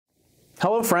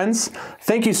Hello, friends.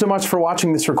 Thank you so much for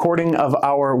watching this recording of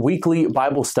our weekly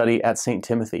Bible study at St.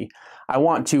 Timothy. I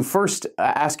want to first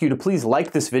ask you to please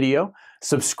like this video,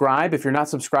 subscribe. If you're not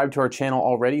subscribed to our channel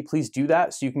already, please do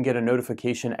that so you can get a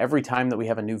notification every time that we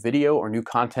have a new video or new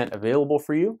content available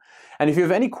for you. And if you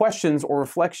have any questions or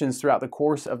reflections throughout the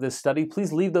course of this study,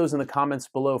 please leave those in the comments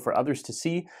below for others to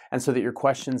see and so that your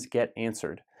questions get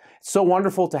answered. It's so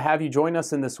wonderful to have you join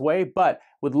us in this way, but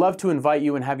would love to invite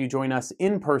you and have you join us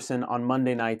in person on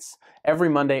Monday nights, every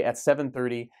Monday at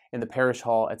 7:30 in the Parish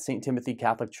Hall at St. Timothy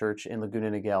Catholic Church in Laguna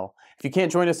Niguel. If you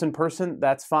can't join us in person,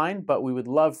 that's fine, but we would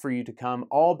love for you to come.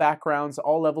 All backgrounds,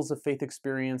 all levels of faith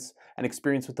experience and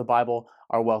experience with the Bible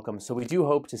are welcome. So we do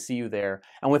hope to see you there.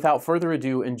 And without further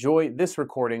ado, enjoy this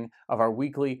recording of our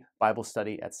weekly Bible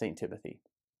study at St. Timothy.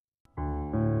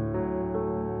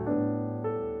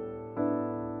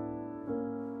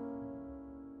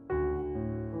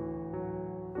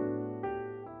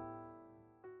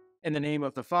 In the name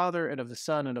of the Father, and of the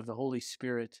Son, and of the Holy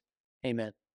Spirit.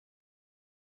 Amen.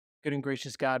 Good and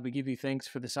gracious God, we give you thanks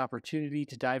for this opportunity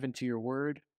to dive into your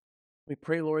word. We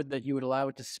pray, Lord, that you would allow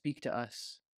it to speak to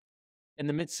us. In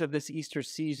the midst of this Easter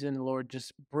season, Lord,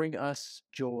 just bring us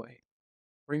joy.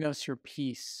 Bring us your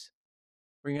peace.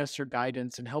 Bring us your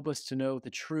guidance, and help us to know the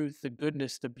truth, the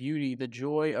goodness, the beauty, the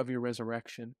joy of your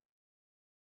resurrection.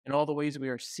 In all the ways we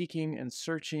are seeking and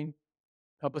searching,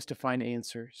 help us to find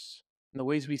answers. In the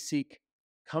ways we seek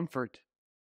comfort,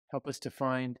 help us to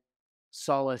find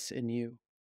solace in you.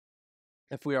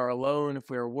 If we are alone, if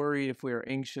we are worried, if we are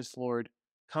anxious, Lord,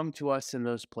 come to us in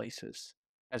those places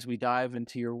as we dive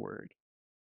into your word.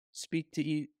 Speak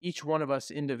to each one of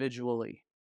us individually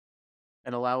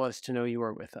and allow us to know you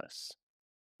are with us.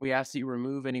 We ask that you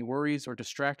remove any worries or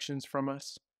distractions from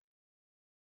us.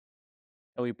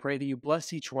 And we pray that you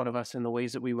bless each one of us in the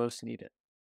ways that we most need it.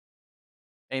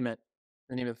 Amen.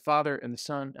 In the name of the Father, and the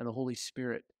Son, and the Holy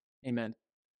Spirit. Amen.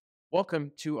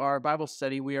 Welcome to our Bible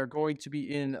study. We are going to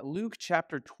be in Luke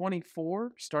chapter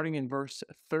 24, starting in verse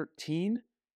 13.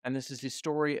 And this is the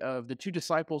story of the two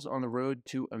disciples on the road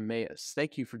to Emmaus.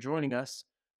 Thank you for joining us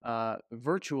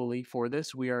virtually for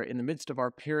this. We are in the midst of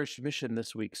our parish mission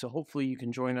this week, so hopefully you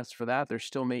can join us for that. There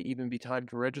still may even be time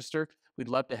to register. We'd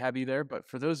love to have you there. But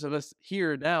for those of us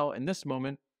here now, in this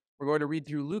moment, we're going to read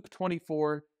through Luke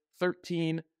 24,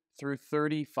 13 through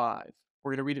 35.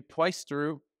 We're going to read it twice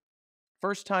through.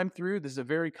 First time through, this is a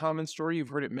very common story. You've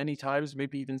heard it many times,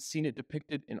 maybe even seen it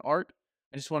depicted in art.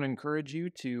 I just want to encourage you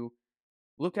to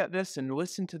look at this and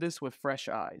listen to this with fresh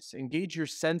eyes. Engage your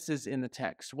senses in the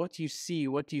text. What do you see?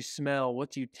 What do you smell?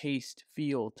 What do you taste,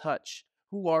 feel, touch?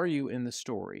 Who are you in the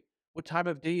story? What time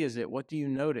of day is it? What do you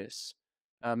notice?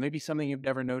 Maybe something you've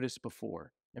never noticed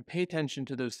before. And pay attention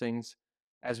to those things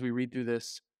as we read through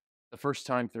this the first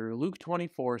time through. Luke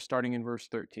 24, starting in verse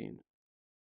 13.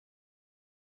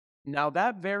 Now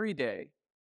that very day,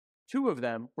 two of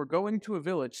them were going to a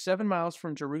village 7 miles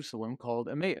from Jerusalem called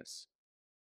Emmaus,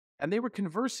 and they were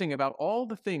conversing about all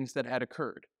the things that had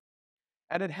occurred.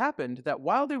 And it happened that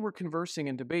while they were conversing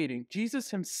and debating,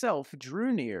 Jesus himself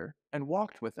drew near and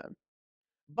walked with them.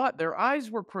 But their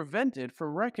eyes were prevented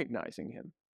from recognizing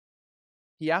him.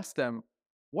 He asked them,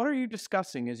 "What are you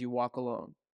discussing as you walk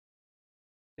alone?"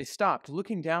 They stopped,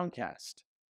 looking downcast.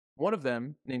 One of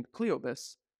them, named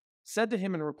Cleopas, said to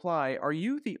him in reply, "Are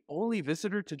you the only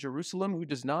visitor to Jerusalem who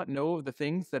does not know of the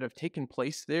things that have taken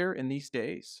place there in these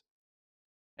days?"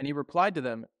 And he replied to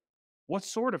them, "What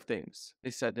sort of things?"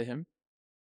 They said to him,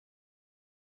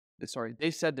 "The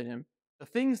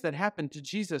things that happened to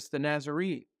Jesus the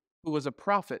Nazarene, who was a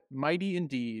prophet, mighty in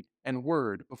deed and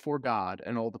word before God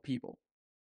and all the people.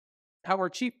 How our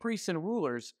chief priests and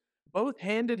rulers both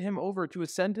handed him over to a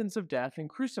sentence of death and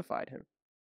crucified him.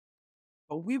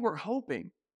 But we were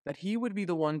hoping that he would be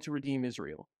the one to redeem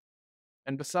Israel.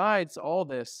 And besides all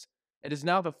this, it is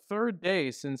now the third day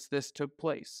since this took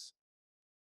place.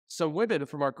 Some women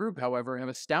from our group, however, have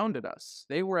astounded us.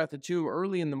 They were at the tomb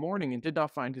early in the morning and did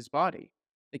not find his body.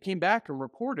 They came back and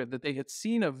reported that they had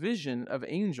seen a vision of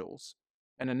angels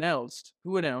and announced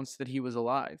that he was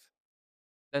alive.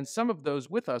 Then some of those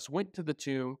with us went to the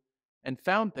tomb and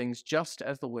found things just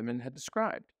as the women had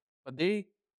described, but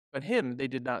him they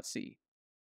did not see."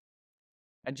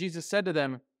 And Jesus said to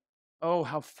them, "Oh,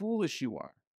 how foolish you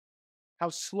are! How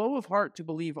slow of heart to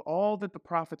believe all that the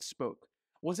prophets spoke.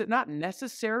 Was it not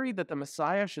necessary that the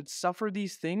Messiah should suffer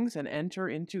these things and enter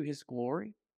into his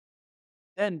glory?"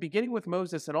 Then, beginning with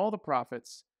Moses and all the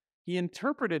prophets, he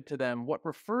interpreted to them what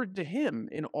referred to him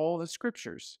in all the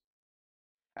scriptures.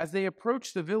 As they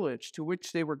approached the village to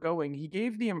which they were going, he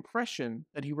gave the impression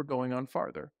that he were going on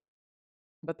farther.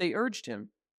 But they urged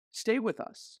him, "Stay with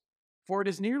us, for it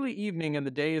is nearly evening and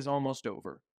the day is almost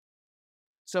over.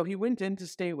 So he went in to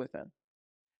stay with them.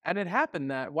 And it happened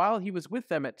that while he was with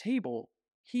them at table,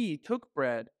 he took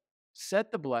bread, said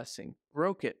the blessing,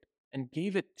 broke it, and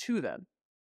gave it to them.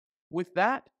 With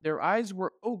that, their eyes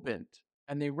were opened,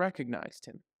 and they recognized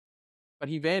him. But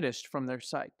he vanished from their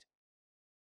sight.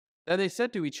 Then they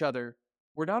said to each other,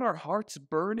 "Were not our hearts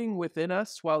burning within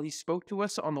us while he spoke to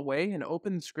us on the way and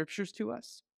opened the scriptures to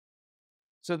us?"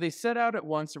 So they set out at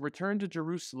once and returned to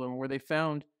Jerusalem, where they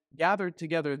found gathered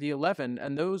together the 11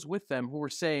 and those with them who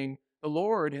were saying, "The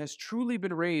Lord has truly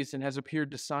been raised and has appeared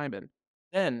to Simon."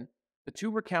 Then the two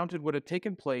recounted what had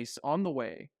taken place on the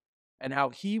way and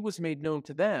how he was made known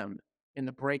to them in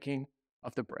the breaking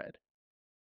of the bread.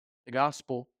 The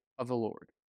Gospel of the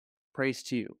Lord. Praise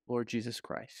to you, Lord Jesus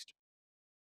Christ.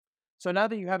 So now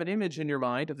that you have an image in your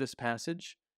mind of this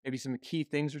passage, maybe some key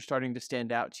things are starting to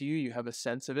stand out to you, you have a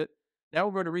sense of it. Now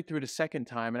we're going to read through it a second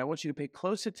time, and I want you to pay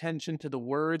close attention to the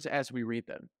words as we read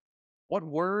them. What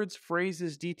words,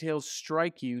 phrases, details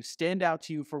strike you, stand out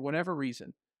to you for whatever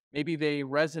reason? Maybe they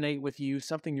resonate with you,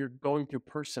 something you're going through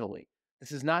personally.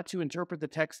 This is not to interpret the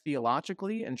text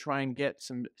theologically and try and get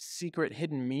some secret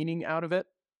hidden meaning out of it.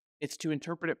 It's to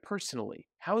interpret it personally.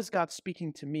 How is God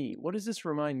speaking to me? What does this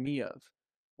remind me of?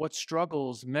 What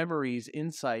struggles, memories,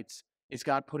 insights is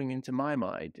God putting into my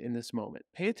mind in this moment?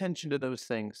 Pay attention to those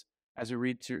things as we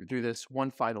read through this one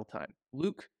final time.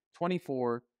 Luke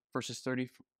 24, verses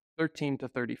 13 to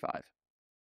 35.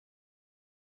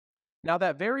 Now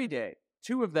that very day,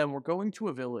 two of them were going to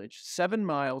a village 7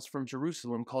 miles from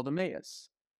Jerusalem called Emmaus,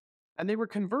 and they were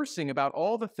conversing about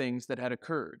all the things that had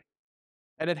occurred.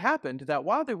 And it happened that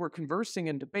while they were conversing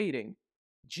and debating,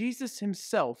 Jesus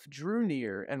himself drew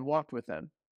near and walked with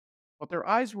them, but their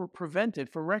eyes were prevented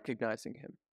from recognizing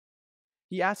him.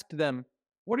 He asked them,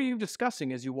 "What are you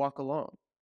discussing as you walk along?"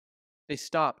 They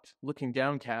stopped, looking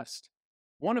downcast.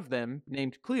 One of them,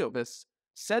 named Cleopas,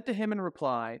 said to him in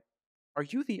reply, "Are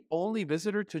you the only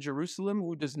visitor to Jerusalem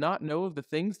who does not know of the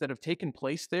things that have taken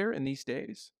place there in these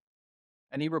days?"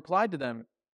 And he replied to them,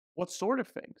 "What sort of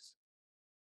things?"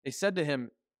 They said to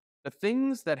him, "The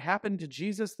things that happened to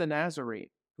Jesus the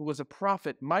Nazarene, who was a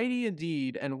prophet, mighty in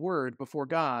deed and word before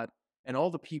God and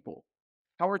all the people.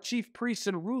 Our chief priests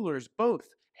and rulers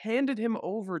both handed him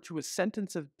over to a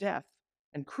sentence of death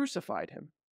and crucified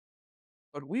him.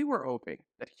 But we were hoping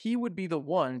that he would be the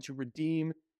one to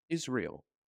redeem Israel.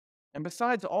 And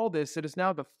besides all this, it is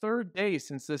now the 3rd day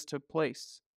since this took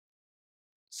place."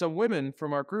 Some women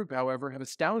from our group, however, have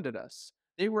astounded us.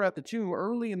 They were at the tomb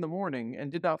early in the morning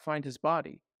and did not find his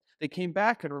body. They came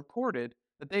back and reported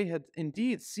that they had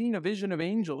indeed seen a vision of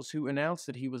angels who announced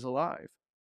that he was alive.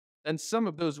 Then some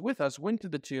of those with us went to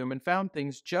the tomb and found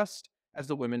things just as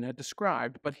the women had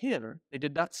described, but him they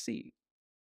did not see.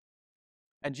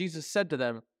 And Jesus said to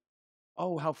them,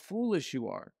 "Oh, how foolish you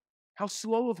are! How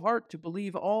slow of heart to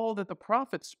believe all that the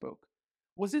prophets spoke!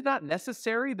 Was it not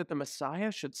necessary that the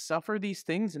Messiah should suffer these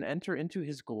things and enter into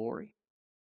his glory?"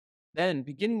 Then,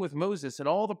 beginning with Moses and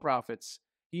all the prophets,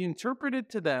 he interpreted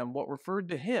to them what referred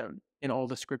to him in all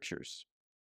the scriptures.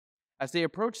 As they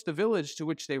approached the village to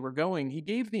which they were going, he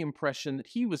gave the impression that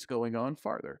he was going on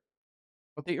farther.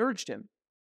 But they urged him,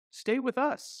 "Stay with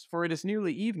us, for it is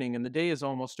nearly evening and the day is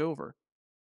almost over."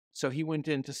 So he went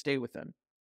in to stay with them.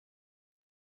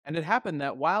 And it happened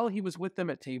that while he was with them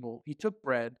at table, he took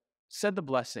bread, said the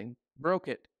blessing, broke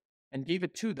it, and gave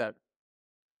it to them.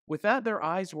 With that, their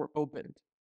eyes were opened,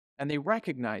 and they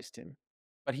recognized him,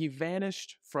 but he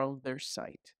vanished from their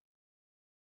sight.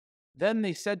 Then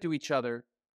they said to each other,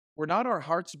 "Were not our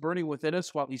hearts burning within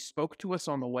us while he spoke to us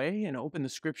on the way and opened the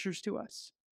scriptures to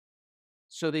us?"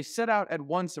 So they set out at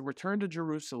once and returned to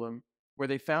Jerusalem, where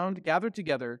they found gathered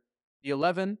together the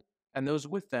 11 and those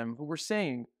with them who were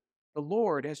saying, "The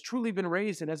Lord has truly been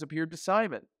raised and has appeared to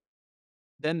Simon."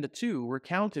 Then the two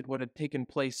recounted what had taken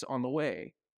place on the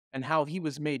way and how he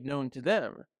was made known to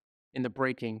them in the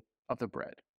breaking of the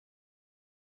bread.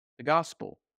 The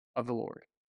Gospel of the Lord.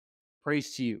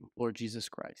 Praise to you, Lord Jesus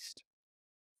Christ.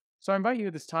 So I invite you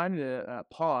at this time to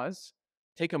pause,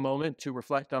 take a moment to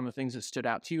reflect on the things that stood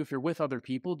out to you. If you're with other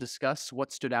people, discuss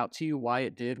what stood out to you, why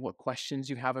it did, what questions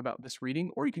you have about this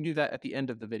reading, or you can do that at the end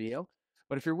of the video.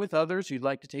 But if you're with others, you'd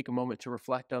like to take a moment to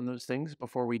reflect on those things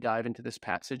before we dive into this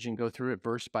passage and go through it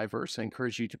verse by verse, I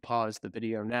encourage you to pause the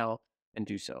video now and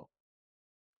do so.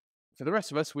 For the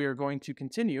rest of us, we are going to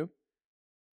continue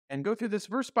and go through this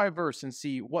verse by verse and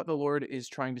see what the Lord is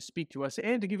trying to speak to us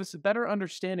and to give us a better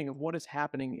understanding of what is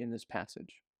happening in this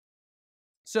passage.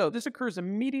 So this occurs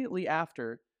immediately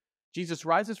after Jesus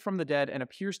rises from the dead and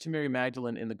appears to Mary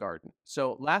Magdalene in the garden.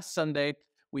 So last Sunday,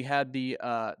 we had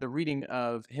the reading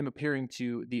of him appearing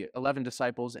to the 11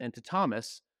 disciples and to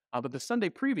Thomas. But the Sunday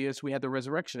previous, we had the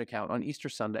resurrection account on Easter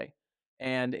Sunday.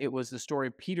 And it was the story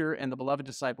of Peter and the beloved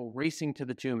disciple racing to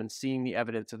the tomb and seeing the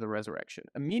evidence of the resurrection.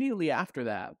 Immediately after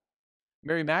that,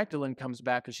 Mary Magdalene comes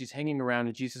back as she's hanging around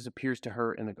and Jesus appears to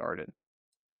her in the garden.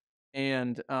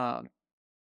 And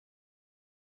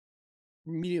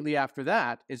immediately after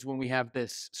that is when we have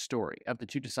this story of the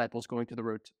two disciples going to the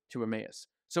road to Emmaus.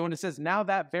 So when it says, now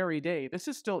that very day, this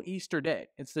is still Easter day.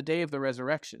 It's the day of the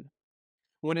resurrection.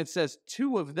 When it says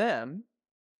two of them,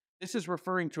 this is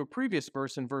referring to a previous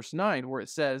verse in verse 9 where it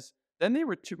says, then they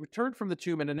returned from the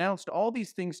tomb and announced all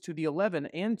these things to the 11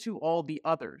 and to all the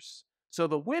others. So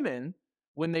the women,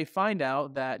 when they find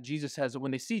out that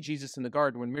when they see Jesus in the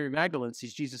garden, when Mary Magdalene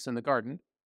sees Jesus in the garden,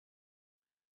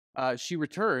 she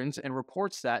returns and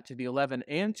reports that to the 11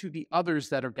 and to the others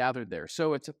that are gathered there.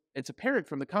 So it's apparent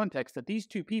from the context that these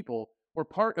two people were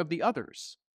part of the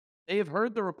others. They have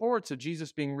heard the reports of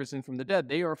Jesus being risen from the dead.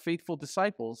 They are faithful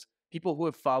disciples, people who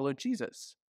have followed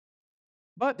Jesus.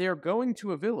 But they are going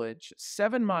to a village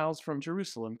 7 miles from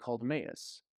Jerusalem called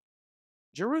Emmaus.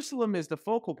 Jerusalem is the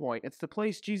focal point. It's the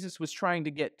place Jesus was trying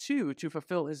to get to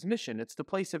fulfill his mission. It's the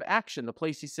place of action, the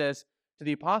place he says to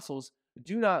the apostles,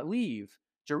 do not leave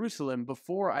Jerusalem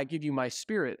before I give you my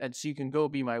spirit, and so you can go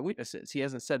be my witnesses. He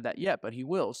hasn't said that yet, but he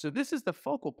will. So this is the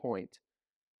focal point.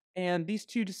 And these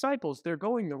two disciples, they're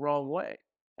going the wrong way.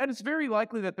 And it's very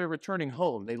likely that they're returning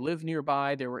home. They live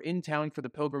nearby. They were in town for the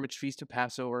pilgrimage feast of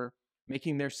Passover,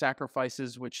 making their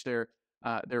sacrifices, which they're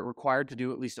required to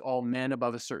do. At least all men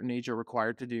above a certain age are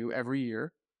required to do every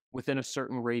year within a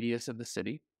certain radius of the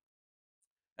city.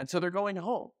 And so they're going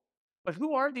home. But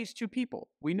who are these two people?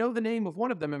 We know the name of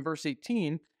one of them in verse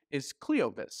 18 is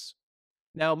Cleopas.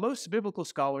 Now, most biblical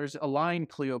scholars align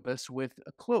Cleopas with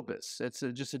Clopas. It's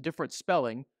just a different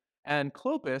spelling. And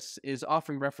Clopas is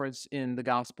often referenced in the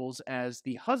Gospels as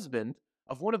the husband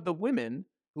of one of the women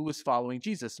who was following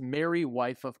Jesus, Mary,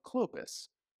 wife of Clopas.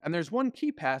 And there's one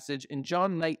key passage in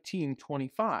John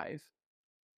 19:25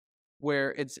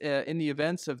 where it's in the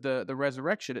events of the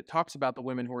resurrection, it talks about the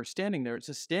women who are standing there. It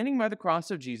says, standing by the cross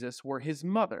of Jesus were his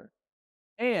mother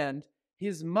and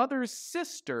his mother's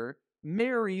sister,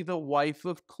 Mary, the wife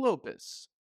of Clopas,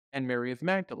 and Mary of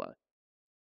Magdala.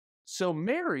 So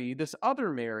Mary, this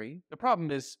other Mary, the problem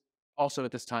is also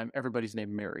at this time, everybody's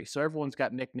named Mary. So everyone's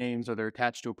got nicknames or they're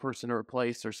attached to a person or a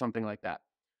place or something like that.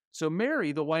 So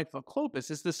Mary, the wife of Clopas,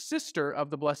 is the sister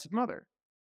of the Blessed Mother.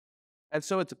 And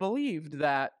so it's believed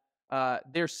that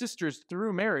they're sisters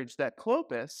through marriage, that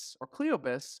Clopas or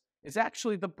Cleopas is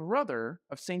actually the brother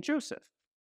of St. Joseph.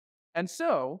 And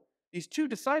so these two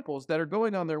disciples that are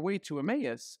going on their way to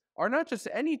Emmaus are not just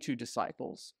any two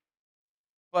disciples,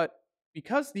 but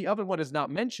because the other one is not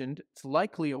mentioned, it's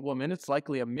likely a woman, it's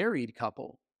likely a married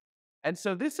couple. And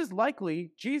so this is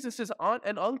likely Jesus' aunt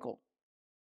and uncle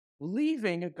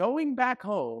leaving, going back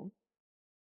home,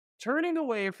 turning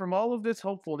away from all of this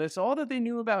hopefulness, all that they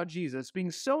knew about Jesus,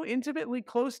 being so intimately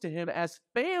close to him as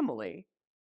family.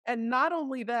 And not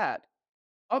only that,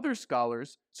 other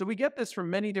scholars, so we get this from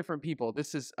many different people.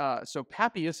 This is, so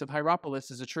Papias of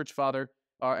Hierapolis is a church father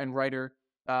and writer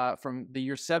from the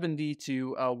year 70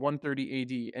 to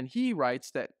 130 AD. And he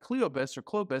writes that Cleopas or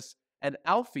Clopas and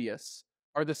Alphaeus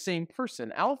are the same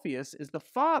person. Alphaeus is the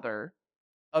father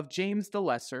of James the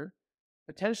Lesser,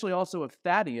 potentially also of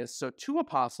Thaddeus, so two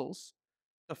apostles,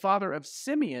 the father of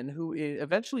Simeon, who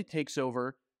eventually takes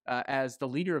over as the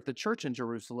leader of the church in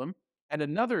Jerusalem, and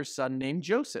another son named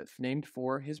Joseph, named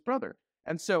for his brother.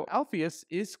 And so Alphaeus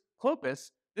is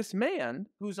Clopas, this man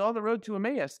who's on the road to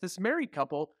Emmaus, this married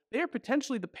couple. They are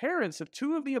potentially the parents of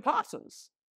two of the apostles.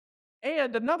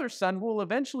 And another son will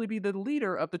eventually be the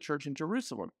leader of the church in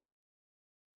Jerusalem.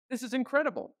 This is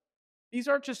incredible. These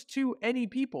aren't just two any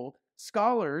people.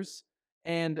 Scholars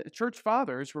and church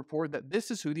fathers report that this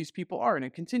is who these people are. And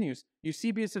it continues.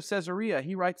 Eusebius of Caesarea,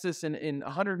 he writes this in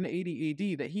 180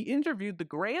 AD, that he interviewed the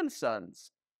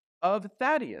grandsons of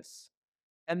Thaddeus.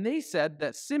 And they said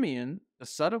that Simeon, the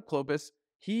son of Clopas,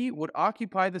 he would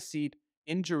occupy the seat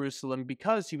in Jerusalem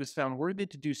because he was found worthy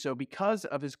to do so because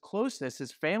of his closeness,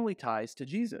 his family ties to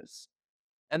Jesus.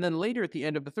 And then later at the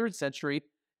end of the 3rd century,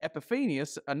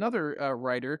 Epiphanius, another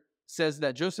writer, says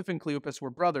that Joseph and Cleopas were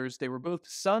brothers. They were both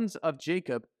sons of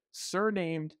Jacob,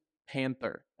 surnamed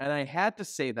Panther. And I had to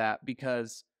say that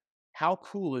because how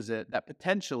cool is it that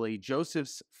potentially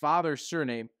Joseph's father's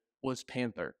surname was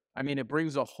Panther? I mean, it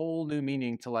brings a whole new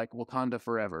meaning to like Wakanda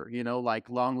forever, you know, like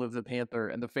long live the Panther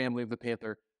and the family of the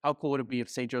Panther. How cool would it be if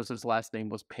St. Joseph's last name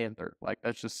was Panther? Like,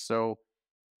 that's just so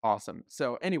awesome.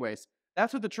 So anyways,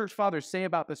 That's what the church fathers say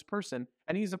about this person.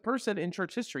 And he's a person in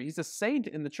church history. He's a saint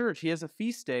in the church. He has a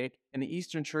feast day in the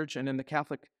Eastern Church and in the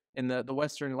Catholic, in the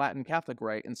Western Latin Catholic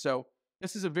rite. And so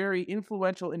this is a very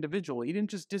influential individual. He didn't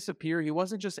just disappear. He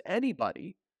wasn't just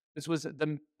anybody. This was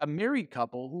a married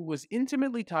couple who was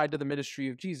intimately tied to the ministry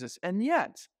of Jesus. And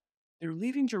yet, they're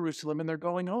leaving Jerusalem and they're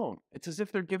going home. It's as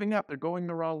if they're giving up. They're going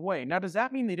the wrong way. Now, does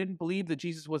that mean they didn't believe that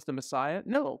Jesus was the Messiah?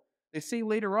 No. They say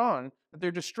later on that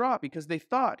they're distraught because they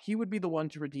thought he would be the one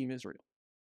to redeem Israel.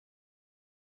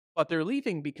 But they're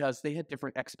leaving because they had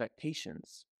different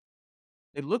expectations.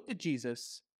 They looked at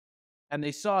Jesus and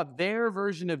they saw their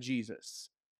version of Jesus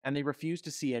and they refused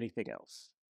to see anything else.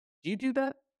 Do you do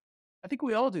that? I think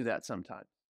we all do that sometimes.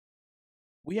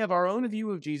 We have our own view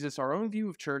of Jesus, our own view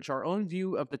of church, our own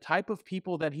view of the type of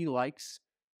people that he likes.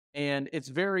 And it's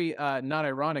very not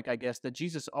ironic, I guess, that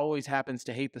Jesus always happens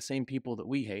to hate the same people that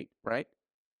we hate, right?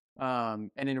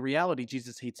 And in reality,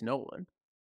 Jesus hates no one.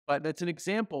 But that's an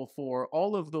example for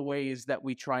all of the ways that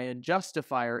we try and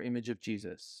justify our image of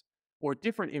Jesus, or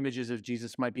different images of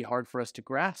Jesus might be hard for us to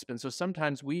grasp. And so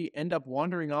sometimes we end up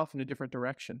wandering off in a different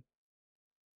direction.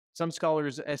 Some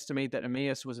scholars estimate that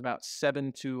Emmaus was about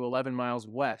 7 to 11 miles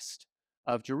west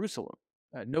of Jerusalem.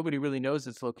 Nobody really knows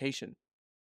its location.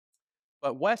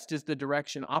 But west is the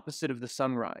direction opposite of the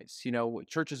sunrise. You know,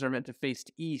 churches are meant to face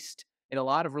east. In a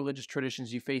lot of religious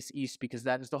traditions, you face east because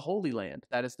that is the Holy Land.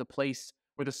 That is the place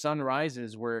where the sun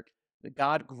rises, where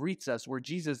God greets us, where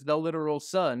Jesus, the literal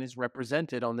Son, is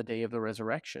represented on the day of the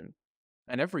resurrection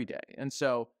and every day. And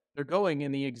so they're going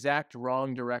in the exact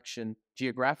wrong direction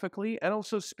geographically and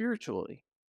also spiritually.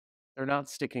 They're not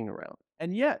sticking around.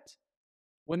 And yet,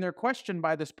 when they're questioned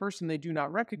by this person they do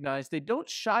not recognize, they don't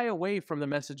shy away from the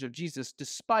message of Jesus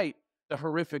despite the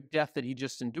horrific death that he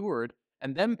just endured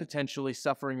and them potentially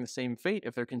suffering the same fate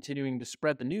if they're continuing to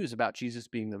spread the news about Jesus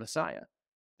being the Messiah.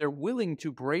 They're willing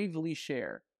to bravely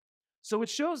share. So it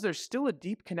shows there's still a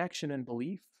deep connection and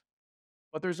belief,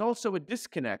 but there's also a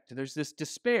disconnect. There's this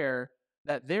despair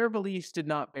that their beliefs did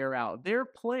not bear out. Their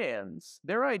plans,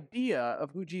 their idea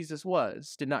of who Jesus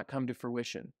was did not come to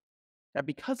fruition. And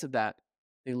because of that,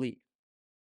 they leave.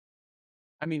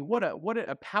 I mean, what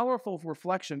a powerful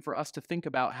reflection for us to think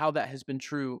about how that has been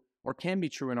true or can be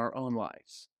true in our own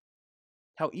lives.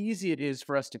 How easy it is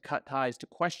for us to cut ties, to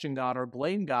question God or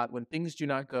blame God when things do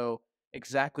not go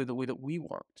exactly the way that we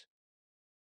want.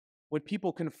 When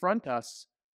people confront us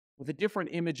with a different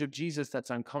image of Jesus that's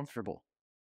uncomfortable,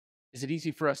 is it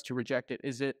easy for us to reject it?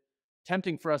 Is it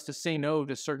tempting for us to say no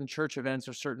to certain church events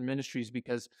or certain ministries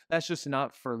because that's just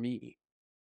not for me?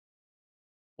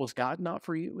 Well, is God not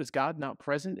for you? Is God not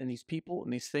present in these people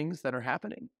and these things that are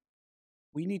happening?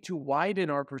 We need to widen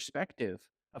our perspective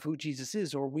of who Jesus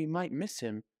is, or we might miss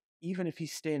him, even if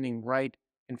he's standing right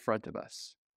in front of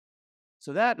us.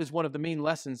 So that is one of the main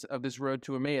lessons of this road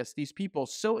to Emmaus. These people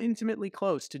so intimately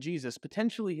close to Jesus,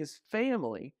 potentially his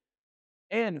family,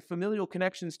 and familial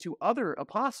connections to other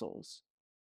apostles,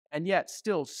 and yet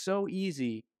still so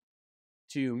easy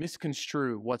to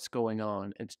misconstrue what's going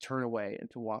on and to turn away and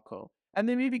to walk home. And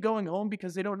they may be going home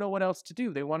because they don't know what else to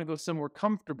do. They want to go somewhere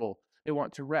comfortable. They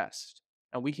want to rest.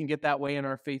 And we can get that way in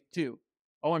our faith too.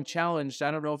 Oh, I'm challenged. I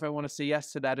don't know if I want to say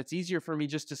yes to that. It's easier for me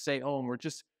just to stay home or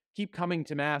just keep coming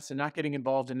to Mass and not getting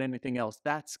involved in anything else.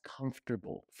 That's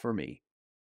comfortable for me.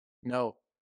 No.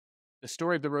 The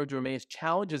story of the road to Emmaus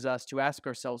challenges us to ask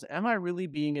ourselves, am I really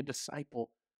being a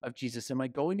disciple of Jesus? Am I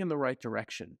going in the right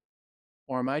direction?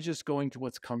 Or am I just going to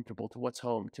what's comfortable, to what's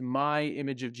home, to my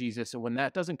image of Jesus? And when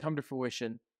that doesn't come to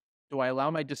fruition, do I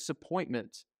allow my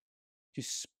disappointment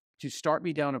to start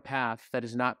me down a path that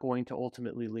is not going to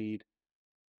ultimately lead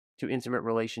to intimate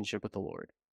relationship with the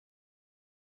Lord?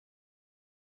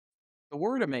 The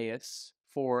word Emmaus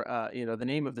for the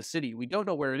name of the city, we don't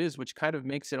know where it is, which kind of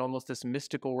makes it almost this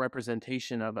mystical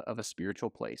representation of a spiritual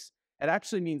place. It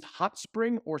actually means hot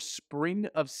spring or spring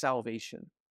of salvation.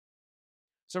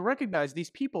 So recognize these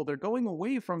people, they're going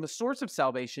away from the source of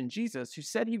salvation, Jesus, who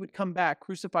said he would come back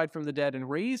crucified from the dead and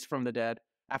raised from the dead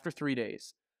after 3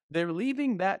 days. They're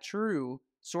leaving that true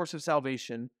source of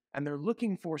salvation and they're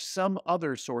looking for some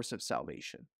other source of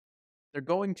salvation. They're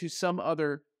going to some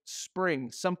other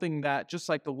spring, something that, just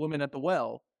like the woman at the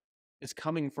well, is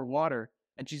coming for water.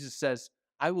 And Jesus says,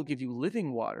 I will give you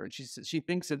living water. And she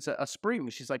thinks it's a spring.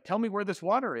 She's like, tell me where this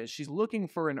water is. She's looking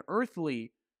for an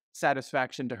earthly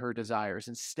satisfaction to her desires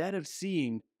instead of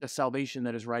seeing the salvation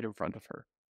that is right in front of her.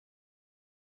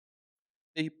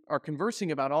 They are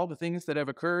conversing about all the things that have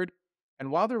occurred,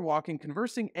 and while they're walking,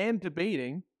 conversing and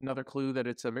debating, another clue that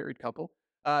it's a married couple,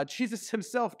 Jesus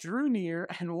himself drew near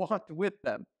and walked with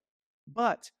them,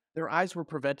 but their eyes were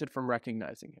prevented from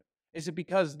recognizing him. Is it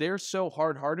because they're so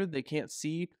hard-hearted they can't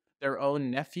see their own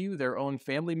nephew, their own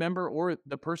family member, or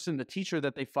the person, the teacher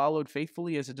that they followed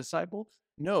faithfully as a disciple?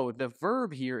 No, the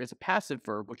verb here is a passive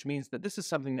verb, which means that this is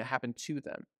something that happened to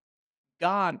them.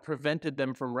 God prevented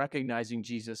them from recognizing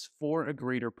Jesus for a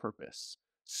greater purpose,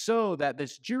 so that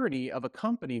this journey of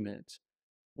accompaniment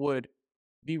would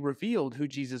be revealed who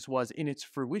Jesus was in its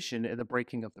fruition in the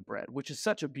breaking of the bread, which is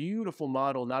such a beautiful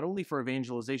model, not only for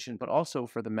evangelization, but also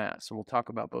for the Mass. And we'll talk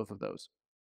about both of those.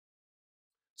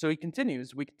 So we continue.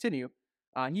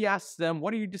 He asks them,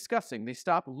 "What are you discussing?" They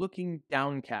stop looking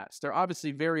downcast. They're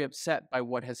obviously very upset by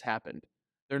what has happened.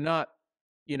 They're not,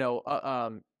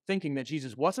 thinking that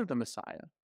Jesus wasn't the Messiah.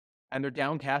 And they're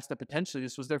downcast that potentially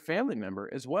this was their family member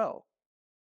as well.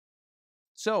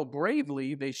 So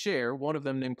bravely, they share, one of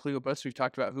them named Cleopas, we've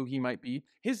talked about who he might be.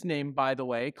 His name, by the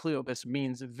way, Cleopas,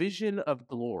 means vision of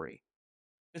glory.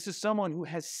 This is someone who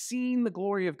has seen the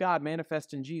glory of God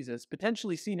manifest in Jesus,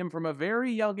 potentially seen him from a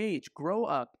very young age grow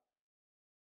up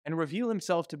and reveal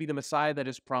himself to be the Messiah that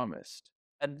is promised.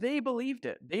 And they believed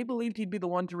it. They believed he'd be the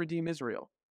one to redeem Israel.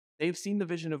 They've seen the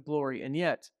vision of glory, and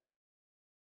yet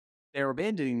they're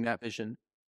abandoning that vision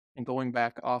and going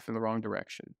back off in the wrong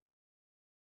direction.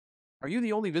 Are you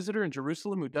the only visitor in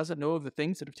Jerusalem who doesn't know of the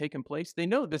things that have taken place? They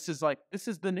know this is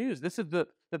the news. This is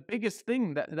the biggest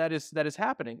thing that is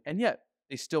happening. And yet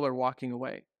they still are walking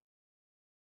away.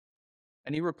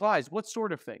 And he replies, "What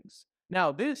sort of things?"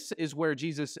 Now, this is where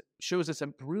Jesus shows us a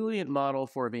brilliant model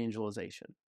for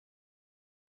evangelization.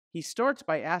 He starts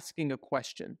by asking a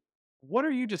question. What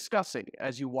are you discussing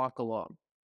as you walk along?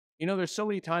 There's so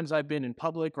many times I've been in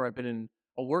public or I've been in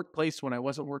a workplace when I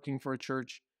wasn't working for a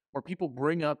church where people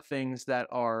bring up things that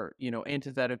are,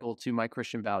 antithetical to my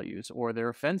Christian values, or they're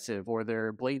offensive, or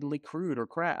they're blatantly crude or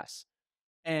crass.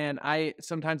 And I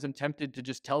sometimes am tempted to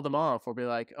just tell them off or be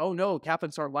like, "Oh no,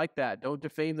 Catholics aren't like that. Don't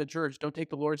defame the church. Don't take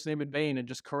the Lord's name in vain," and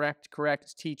just correct,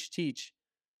 teach.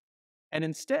 And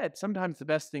instead, sometimes the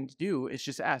best thing to do is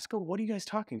just ask, "Oh, what are you guys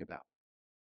talking about?"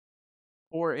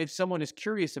 Or if someone is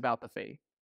curious about the faith,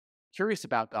 curious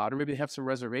about God, or maybe they have some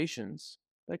reservations,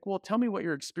 like, "Well, tell me what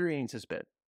your experience has been.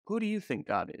 Who do you think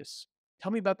God is?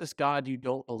 Tell me about this God you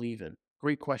don't believe in."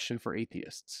 Great question for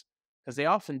atheists, because they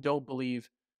often don't believe.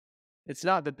 It's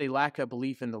not that they lack a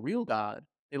belief in the real God.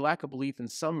 They lack a belief in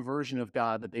some version of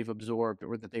God that they've absorbed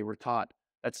or that they were taught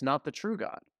that's not the true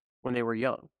God when they were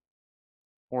young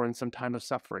or in some time of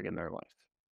suffering in their life.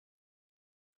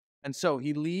 And so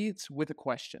he leads with a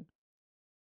question.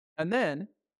 And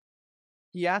then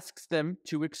he asks them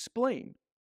to explain,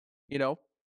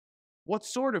 what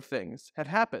sort of things have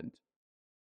happened?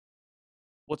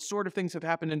 What sort of things have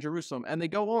happened in Jerusalem? And they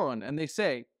go on and they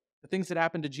say the things that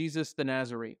happened to Jesus the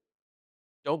Nazarene.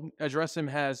 Don't address him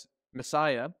as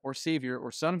Messiah or Savior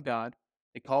or Son of God.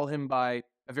 They call him by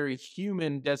a very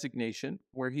human designation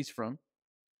where he's from.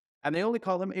 And they only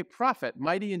call him a prophet,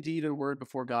 mighty indeed in word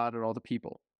before God and all the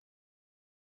people.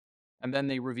 And then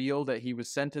they reveal that he was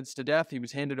sentenced to death. He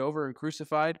was handed over and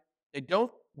crucified. They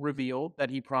don't reveal that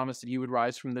he promised that he would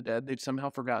rise from the dead. They've somehow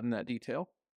forgotten that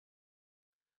detail.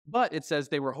 But it says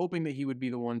they were hoping that he would be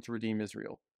the one to redeem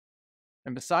Israel.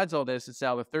 And besides all this, it's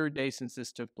now the third day since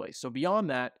this took place. So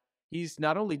beyond that, he's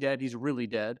not only dead, he's really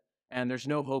dead. And there's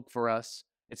no hope for us.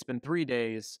 It's been 3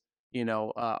 days.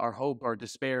 Our hope, our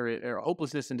despair, our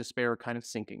hopelessness and despair are kind of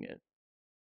sinking in.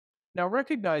 Now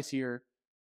recognize here,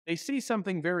 they see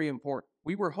something very important.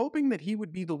 We were hoping that he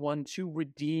would be the one to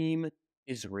redeem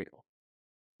Israel.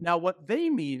 Now what they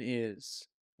mean is,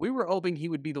 we were hoping he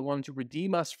would be the one to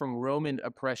redeem us from Roman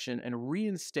oppression and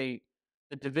reinstate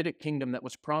the Davidic kingdom that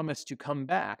was promised to come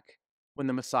back when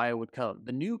the Messiah would come,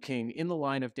 the new king in the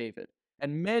line of David.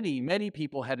 And many, many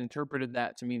people had interpreted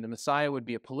that to mean the Messiah would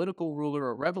be a political ruler,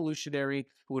 a revolutionary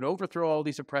who would overthrow all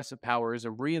these oppressive powers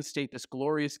and reinstate this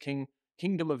glorious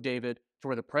kingdom of David to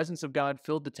where the presence of God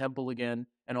filled the temple again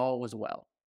and all was well.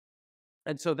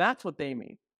 And so that's what they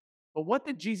mean. But what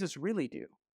did Jesus really do?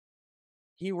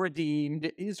 He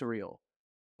redeemed Israel,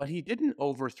 but he didn't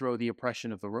overthrow the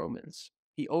oppression of the Romans.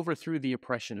 He overthrew the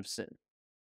oppression of sin.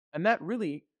 And that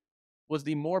really was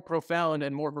the more profound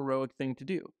and more heroic thing to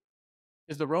do.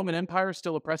 Is the Roman Empire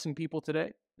still oppressing people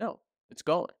today? No, it's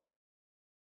gone.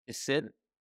 Is sin?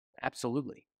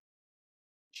 Absolutely.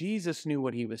 Jesus knew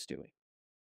what he was doing.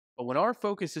 But when our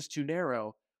focus is too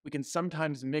narrow, we can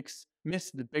sometimes miss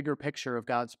the bigger picture of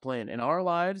God's plan in our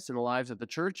lives, in the lives of the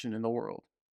church, and in the world.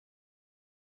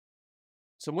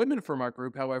 Some women from our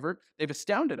group, however, they've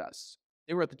astounded us.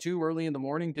 They were at the tomb early in the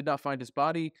morning, did not find his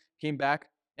body, came back,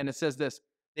 and it says this: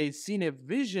 they'd seen a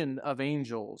vision of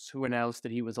angels who announced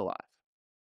that he was alive.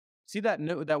 See that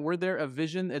note, that word there, a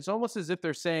vision? It's almost as if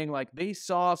they're saying like they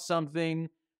saw something,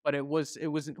 but it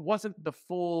wasn't the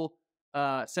full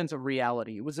sense of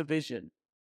reality. It was a vision.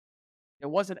 It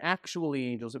wasn't actually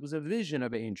angels. It was a vision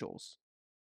of angels.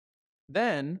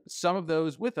 Then some of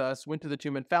those with us went to the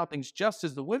tomb and found things just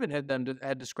as the women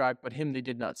had described, but him they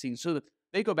did not see. So that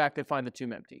they go back, they find the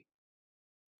tomb empty.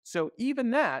 So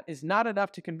even that is not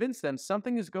enough to convince them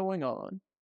something is going on,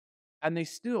 and they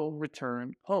still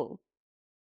return home.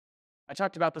 I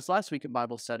talked about this last week in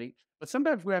Bible study, but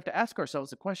sometimes we have to ask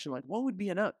ourselves a question like, what would be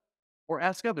enough? Or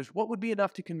ask others, what would be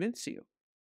enough to convince you?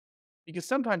 Because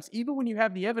sometimes, even when you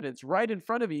have the evidence right in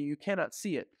front of you, you cannot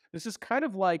see it. This is kind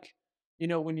of like,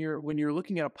 when you're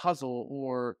looking at a puzzle,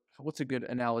 or what's a good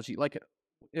analogy? Like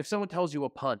if someone tells you a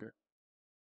pun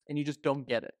and you just don't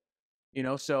get it.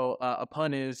 So a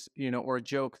pun is, or a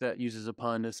joke that uses a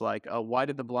pun is like, why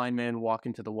did the blind man walk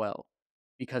into the well?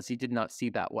 Because he did not see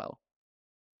that well.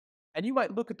 And you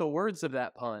might look at the words of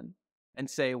that pun and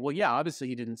say, well, yeah, obviously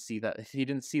he didn't see that. He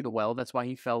didn't see the well. That's why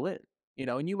he fell in.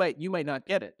 And you might not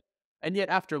get it. And yet,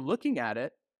 after looking at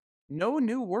it, no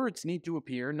new words need to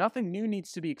appear. Nothing new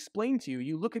needs to be explained to you.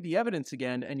 You look at the evidence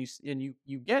again, and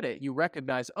you get it. You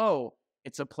recognize, oh,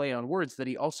 it's a play on words that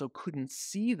he also couldn't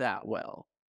see that well,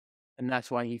 and that's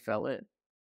why he fell in.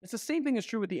 It's the same thing is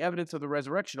true with the evidence of the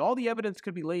resurrection. All the evidence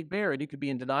could be laid bare, and you could be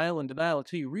in denial and denial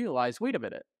until you realize, wait a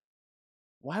minute,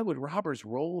 why would robbers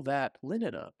roll that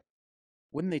linen up?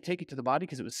 Wouldn't they take it to the body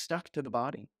because it was stuck to the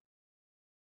body?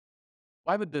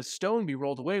 Why would the stone be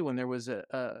rolled away when there was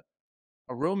a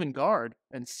Roman guard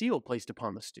and seal placed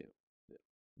upon the stone?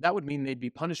 That would mean they'd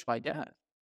be punished by death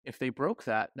if they broke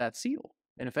that seal.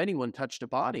 And if anyone touched a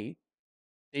body,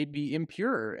 they'd be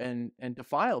impure and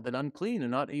defiled and unclean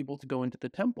and not able to go into the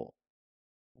temple.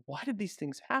 Why did these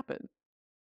things happen?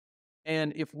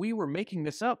 And if we were making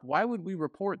this up, why would we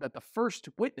report that the first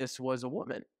witness was a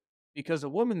woman? Because a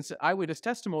woman's eyewitness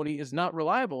testimony is not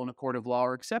reliable in a court of law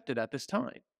or accepted at this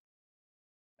time.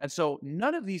 And so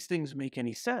none of these things make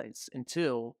any sense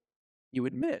until you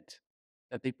admit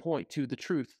that they point to the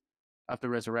truth of the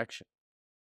resurrection.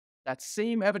 That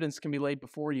same evidence can be laid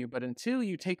before you, but until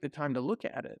you take the time to look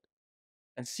at it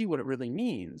and see what it really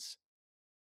means,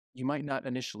 you might not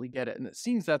initially get it. And it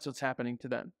seems that's what's happening to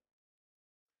them.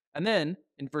 And then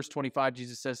in verse 25,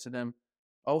 Jesus says to them,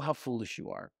 "Oh, how foolish you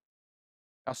are.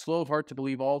 How slow of heart to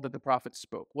believe all that the prophets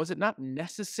spoke. Was it not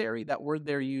necessary?" That word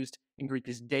there used in Greek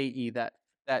is dei, that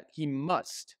the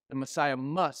Messiah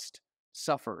must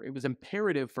suffer. It was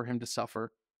imperative for him to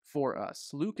suffer for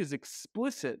us. Luke is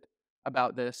explicit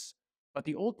about this, but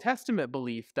the Old Testament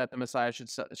belief that the Messiah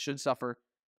should suffer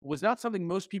was not something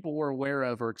most people were aware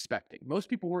of or expecting. Most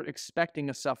people weren't expecting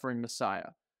a suffering Messiah.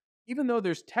 Even though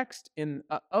there's text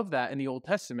of that in the Old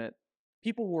Testament,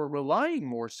 people were relying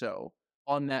more so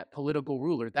on that political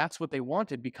ruler. That's what they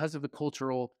wanted because of the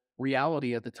cultural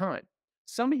reality at the time.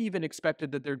 Some even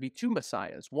expected that there'd be two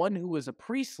messiahs, one who was a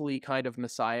priestly kind of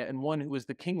messiah and one who was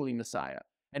the kingly messiah.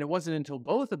 And it wasn't until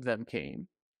both of them came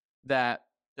that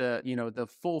the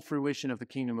full fruition of the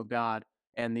kingdom of God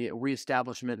and the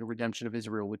reestablishment and redemption of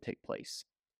Israel would take place.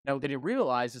 Now, what they didn't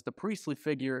realize is the priestly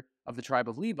figure of the tribe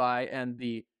of Levi and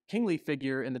the kingly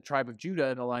figure in the tribe of Judah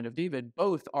in the line of David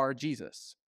both are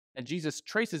Jesus. And Jesus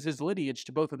traces his lineage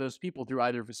to both of those people through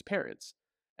either of his parents.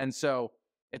 And so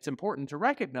it's important to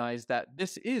recognize that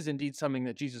this is indeed something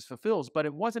that Jesus fulfills, but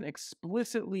it wasn't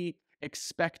explicitly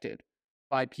expected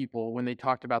by people when they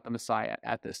talked about the Messiah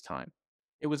at this time.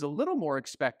 It was a little more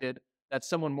expected that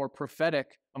a more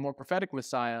prophetic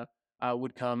Messiah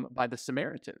would come by the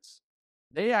Samaritans.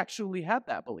 They actually had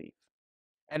that belief.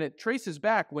 And it traces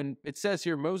back when it says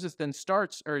here, Jesus then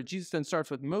starts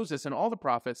with Moses and all the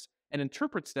prophets and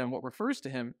interprets them, what refers to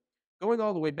him, going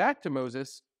all the way back to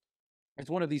Moses. It's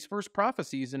one of these first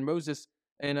prophecies in Moses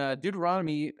in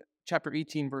Deuteronomy chapter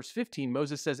 18, verse 15.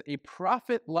 Moses says, "A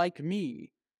prophet like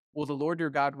me will the Lord your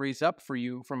God raise up for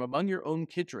you from among your own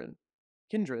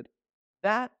kindred.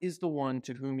 That is the one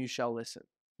to whom you shall listen."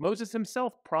 Moses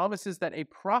himself promises that a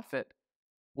prophet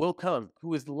will come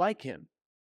who is like him.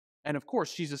 And of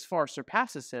course, Jesus far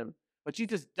surpasses him, but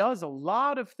Jesus does a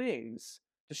lot of things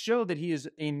to show that he is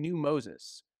a new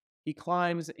Moses. He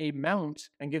climbs a mount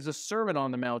and gives a sermon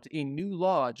on the mount, a new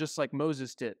law, just like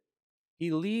Moses did.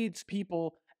 He leads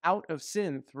people out of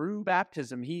sin through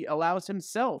baptism. He allows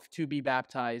himself to be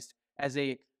baptized as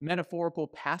a metaphorical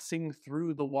passing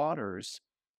through the waters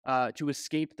to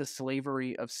escape the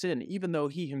slavery of sin, even though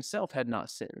he himself had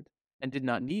not sinned and did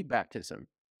not need baptism.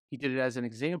 He did it as an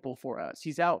example for us.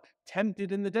 He's out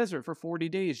tempted in the desert for 40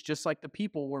 days, just like the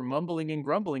people were mumbling and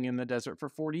grumbling in the desert for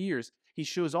 40 years. He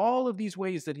shows all of these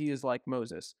ways that he is like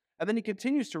Moses. And then he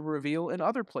continues to reveal in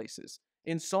other places.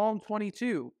 In Psalm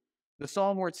 22, the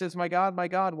psalm where it says, my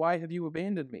God, why have you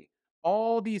abandoned me?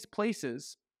 All these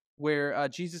places where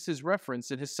Jesus is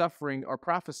referenced and his suffering are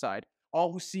prophesied.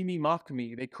 All who see me mock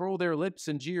me. They curl their lips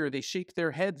and jeer. They shake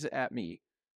their heads at me.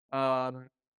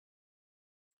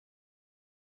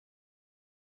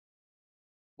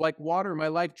 Like water, my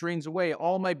life drains away.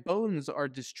 All my bones are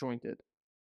disjointed.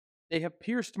 They have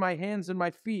pierced my hands and my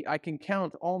feet. I can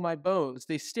count all my bones.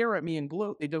 They stare at me and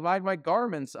gloat. They divide my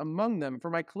garments among them.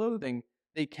 For my clothing,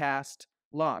 they cast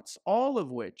lots. All of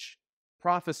which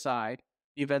prophesied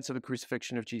the events of the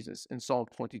crucifixion of Jesus in Psalm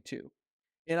 22.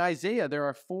 In Isaiah, there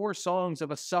are 4 songs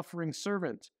of a suffering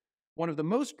servant. One of the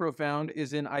most profound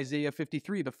is in Isaiah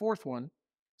 53, the 4th one,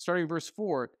 starting verse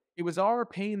 4. It was our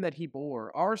pain that he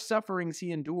bore, our sufferings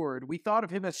he endured. We thought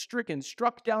of him as stricken,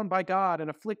 struck down by God, and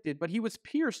afflicted, but he was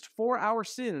pierced for our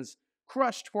sins,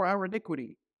 crushed for our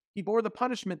iniquity. He bore the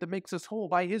punishment that makes us whole.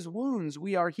 By his wounds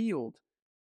we are healed.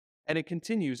 And it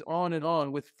continues on and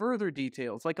on with further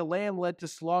details. Like a lamb led to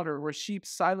slaughter or a sheep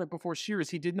silent before shearers,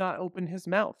 he did not open his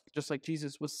mouth, just like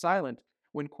Jesus was silent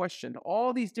when questioned.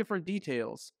 All these different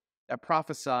details that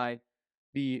prophesy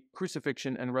the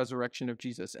crucifixion and resurrection of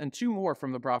Jesus. And 2 more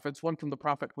from the prophets, one from the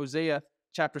prophet Hosea,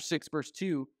 chapter 6, verse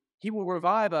 2. He will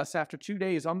revive us after 2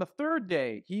 days. On the 3rd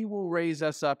day, he will raise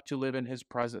us up to live in his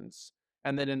presence.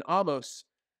 And then in Amos,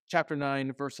 chapter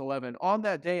 9, verse 11, on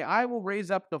that day, I will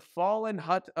raise up the fallen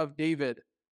hut of David.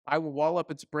 I will wall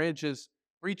up its breaches,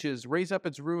 raise up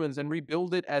its ruins, and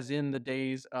rebuild it as in the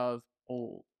days of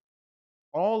old.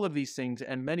 All of these things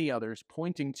and many others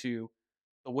pointing to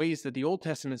the ways that the Old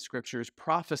Testament scriptures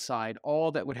prophesied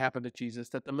all that would happen to Jesus,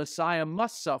 that the Messiah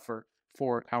must suffer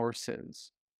for our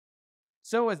sins.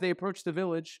 So as they approach the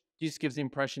village, Jesus gives the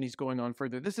impression he's going on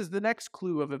further. This is the next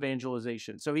clue of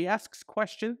evangelization. So he asks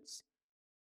questions.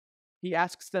 He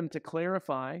asks them to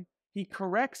clarify. He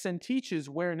corrects and teaches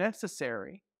where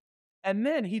necessary. And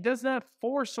then he does not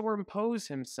force or impose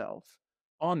himself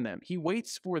on them. He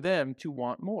waits for them to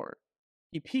want more.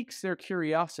 He piques their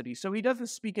curiosity. So he doesn't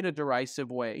speak in a derisive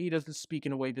way. He doesn't speak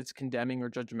in a way that's condemning or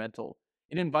judgmental.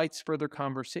 It invites further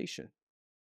conversation.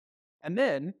 And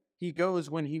then he goes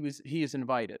when he is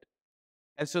invited.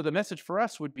 And so the message for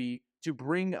us would be to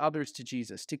bring others to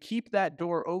Jesus, to keep that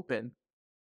door open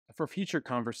for future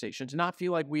conversation, to not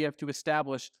feel like we have to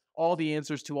establish all the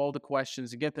answers to all the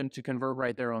questions and get them to convert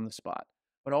right there on the spot,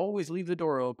 but always leave the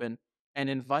door open and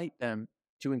invite them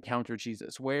to encounter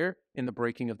Jesus. Where? In the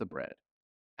breaking of the bread,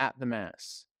 at the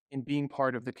Mass, in being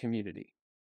part of the community.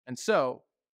 And so,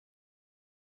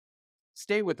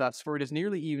 stay with us, for it is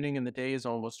nearly evening and the day is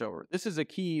almost over. This is a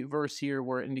key verse here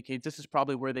where it indicates this is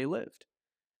probably where they lived.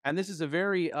 And this is a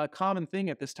very common thing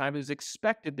at this time. It is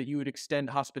expected that you would extend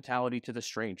hospitality to the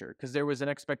stranger, because there was an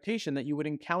expectation that you would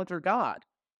encounter God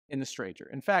in the stranger.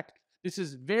 In fact, this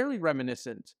is very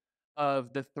reminiscent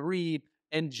of the 3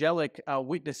 angelic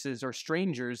witnesses or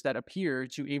strangers that appear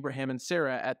to Abraham and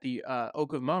Sarah at the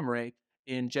Oak of Mamre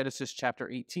in Genesis chapter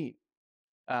 18.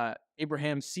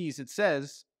 Abraham sees, it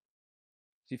says,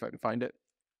 see if I can find it.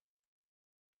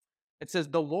 It says,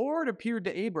 the Lord appeared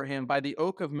to Abraham by the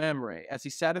Oak of Mamre as he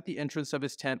sat at the entrance of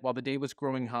his tent while the day was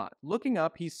growing hot. Looking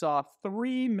up, he saw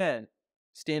 3 men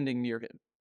standing near him.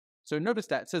 So notice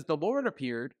that. It says, the Lord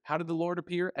appeared. How did the Lord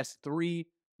appear? As 3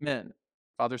 men.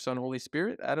 Father, Son, Holy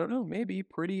Spirit? I don't know. Maybe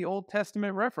pretty Old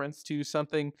Testament reference to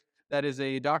something that is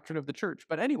a doctrine of the church.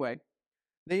 But anyway,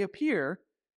 they appear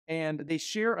and they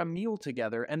share a meal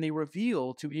together, and they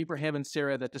reveal to Abraham and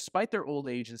Sarah that despite their old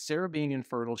age and Sarah being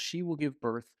infertile, she will give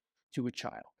birth to a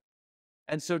child.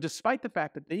 And so despite the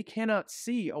fact that they cannot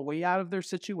see a way out of their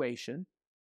situation,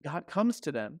 God comes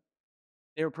to them.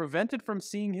 They are prevented from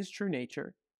seeing his true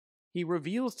nature. He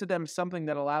reveals to them something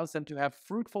that allows them to have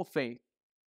fruitful faith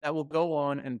that will go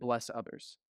on and bless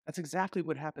others. That's exactly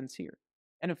what happens here.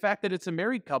 And in fact, that it's a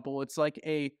married couple, it's like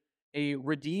a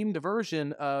redeemed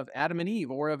version of Adam and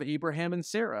Eve, or of Abraham and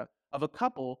Sarah, of a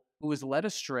couple who is led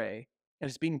astray and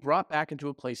is being brought back into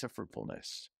a place of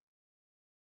fruitfulness.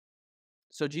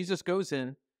 So Jesus goes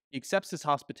in, he accepts his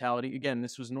hospitality. Again,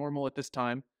 this was normal at this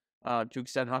time to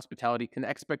extend hospitality, an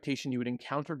expectation you would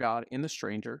encounter God in the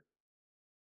stranger.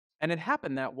 And it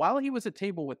happened that while he was at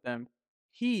table with them,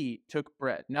 he took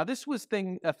bread. Now, this was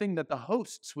a thing that the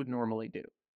hosts would normally do.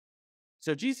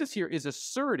 So Jesus here is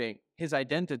asserting his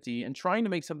identity and trying to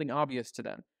make something obvious to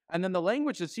them. And then the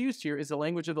language that's used here is the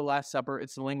language of the Last Supper.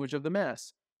 It's the language of the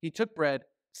Mass. He took bread,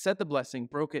 said the blessing,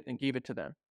 broke it, and gave it to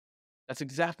them. That's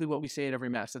exactly what we say at every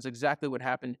Mass. That's exactly what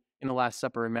happened in the Last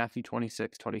Supper in Matthew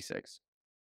 26:26.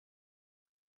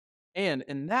 And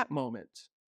in that moment,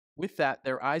 with that,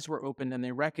 their eyes were opened and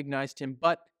they recognized him,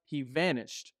 but he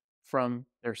vanished from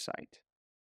their sight.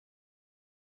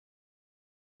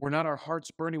 Were not our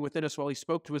hearts burning within us while he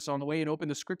spoke to us on the way and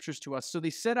opened the scriptures to us? So they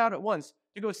set out at once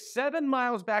to go 7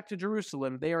 miles back to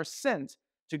Jerusalem. They are sent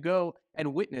to go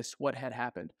and witness what had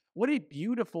happened. What a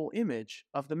beautiful image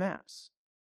of the Mass.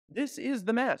 This is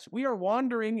the Mass. We are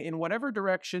wandering in whatever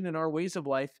direction in our ways of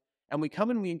life, and we come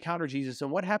and we encounter Jesus.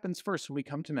 And what happens first when we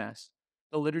come to Mass?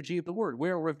 The liturgy of the Word,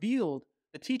 where are revealed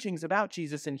the teachings about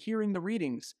Jesus and hearing the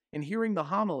readings and hearing the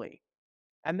homily.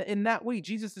 And in that way,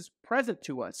 Jesus is present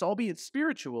to us, albeit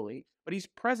spiritually, but he's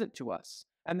present to us.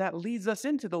 And that leads us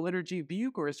into the liturgy of the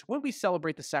Eucharist when we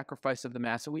celebrate the sacrifice of the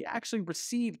Mass. And we actually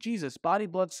receive Jesus, body,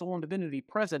 blood, soul, and divinity,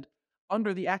 present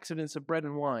under the accidents of bread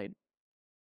and wine.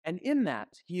 And in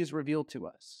that, he is revealed to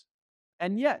us.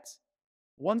 And yet,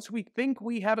 once we think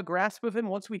we have a grasp of him,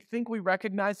 once we think we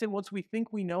recognize him, once we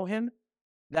think we know him,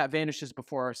 that vanishes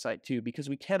before our sight too, because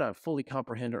we cannot fully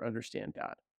comprehend or understand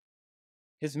God.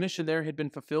 His mission there had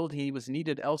been fulfilled. He was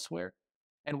needed elsewhere.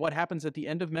 And what happens at the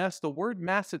end of Mass? The word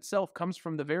Mass itself comes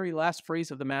from the very last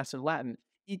phrase of the Mass in Latin,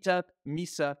 ita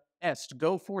missa est,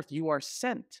 go forth, you are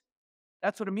sent.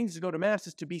 That's what it means to go to Mass,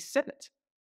 is to be sent.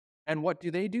 And what do?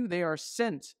 They are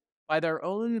sent by their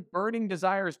own burning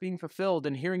desires being fulfilled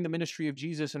and hearing the ministry of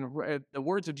Jesus and the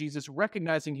words of Jesus,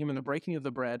 recognizing him in the breaking of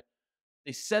the bread.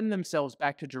 They send themselves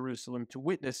back to Jerusalem to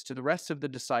witness to the rest of the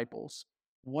disciples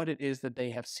what it is that they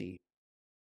have seen.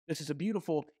 This is a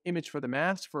beautiful image for the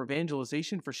Mass, for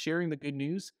evangelization, for sharing the good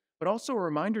news, but also a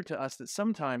reminder to us that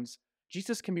sometimes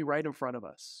Jesus can be right in front of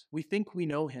us. We think we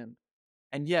know him,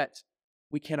 and yet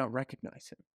we cannot recognize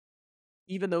him.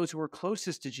 Even those who are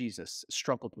closest to Jesus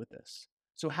struggled with this.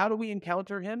 So how do we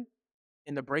encounter him?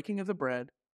 In the breaking of the bread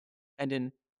and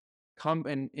in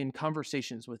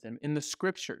conversations with him, in the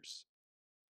scriptures.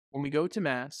 When we go to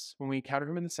Mass, when we encounter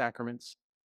him in the sacraments,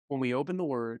 when we open the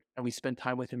Word, and we spend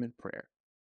time with him in prayer.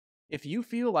 If you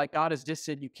feel like God is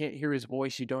distant, you can't hear his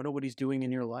voice, you don't know what he's doing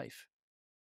in your life,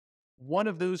 one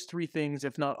of those three things,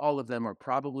 if not all of them, are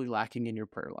probably lacking in your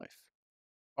prayer life.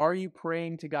 Are you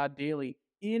praying to God daily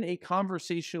in a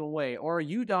conversational way, or are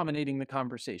you dominating the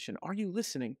conversation? Are you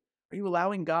listening? Are you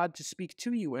allowing God to speak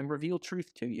to you and reveal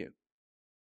truth to you?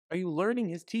 Are you learning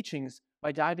his teachings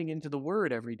by diving into the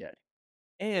Word every day?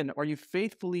 And are you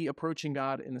faithfully approaching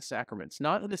God in the sacraments,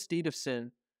 not in a state of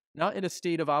sin, not in a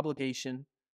state of obligation,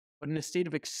 but in a state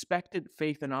of expectant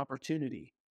faith and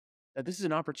opportunity? That this is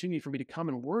an opportunity for me to come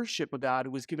and worship a God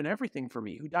who has given everything for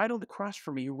me, who died on the cross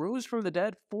for me, who rose from the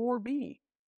dead for me.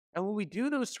 And when we do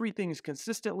those three things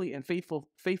consistently and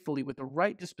faithfully with the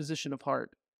right disposition of heart,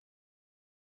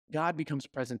 God becomes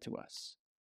present to us.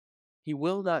 He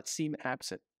will not seem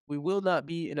absent. We will not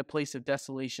be in a place of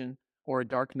desolation or a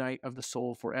dark night of the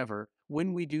soul forever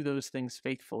when we do those things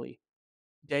faithfully,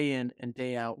 day in and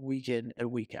day out, week in and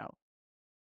week out.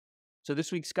 So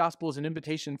this week's gospel is an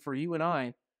invitation for you and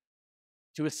I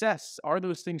to assess, are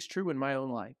those things true in my own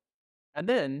life? And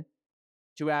then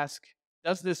to ask,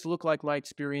 does this look like my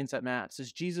experience at Mass?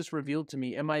 Is Jesus revealed to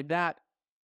me? Am I that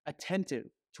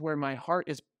attentive to where my heart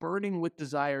is burning with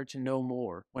desire to know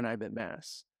more when I'm at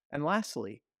Mass? And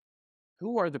lastly,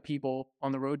 who are the people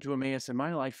on the road to Emmaus in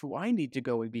my life who I need to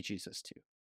go and be Jesus to,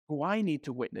 who I need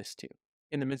to witness to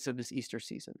in the midst of this Easter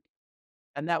season?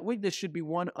 And that witness should be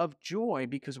one of joy,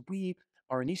 because we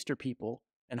are an Easter people,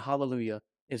 and hallelujah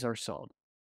is our song.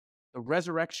 The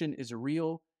resurrection is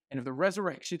real, and if the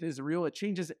resurrection is real, it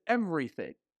changes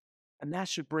everything. And that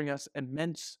should bring us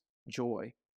immense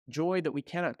joy, joy that we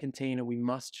cannot contain and we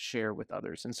must share with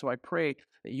others. And so I pray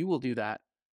that you will do that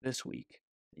this week.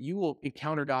 You will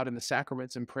encounter God in the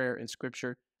sacraments and prayer and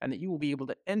scripture, and that you will be able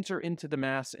to enter into the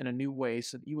Mass in a new way,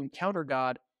 so that you encounter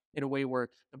God in a way where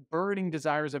the burning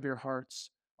desires of your hearts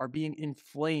are being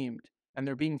inflamed and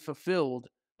they're being fulfilled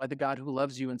by the God who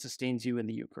loves you and sustains you in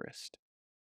the Eucharist.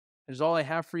 That is all I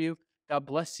have for you. God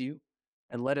bless you,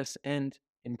 and let us end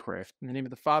in prayer. In the name of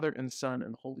the Father, and the Son,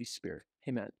 and the Holy Spirit.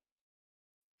 Amen.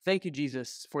 Thank you,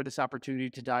 Jesus, for this opportunity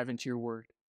to dive into your Word.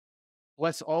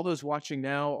 Bless all those watching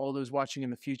now, all those watching in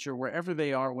the future, wherever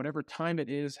they are, whatever time it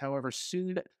is, however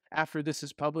soon after this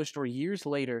is published or years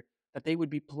later, that they would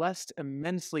be blessed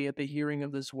immensely at the hearing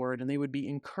of this word, and they would be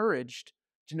encouraged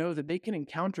to know that they can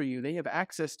encounter you. They have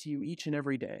access to you each and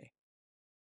every day.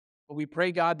 But we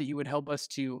pray, God, that you would help us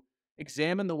to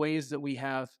examine the ways that we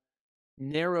have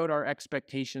narrowed our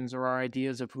expectations or our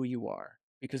ideas of who you are,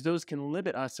 because those can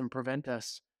limit us and prevent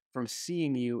us from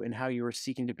seeing you and how you are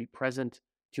seeking to be present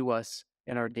to us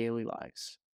in our daily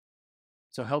lives.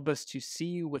 So help us to see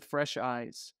you with fresh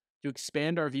eyes, to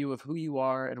expand our view of who you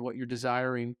are and what you're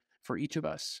desiring for each of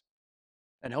us.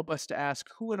 And help us to ask,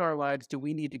 who in our lives do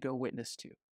we need to go witness to?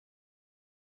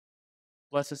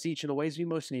 Bless us each in the ways we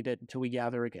most need it until we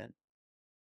gather again.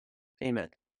 Amen.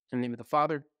 In the name of the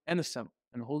Father, and the Son,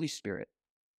 and the Holy Spirit.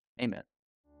 Amen.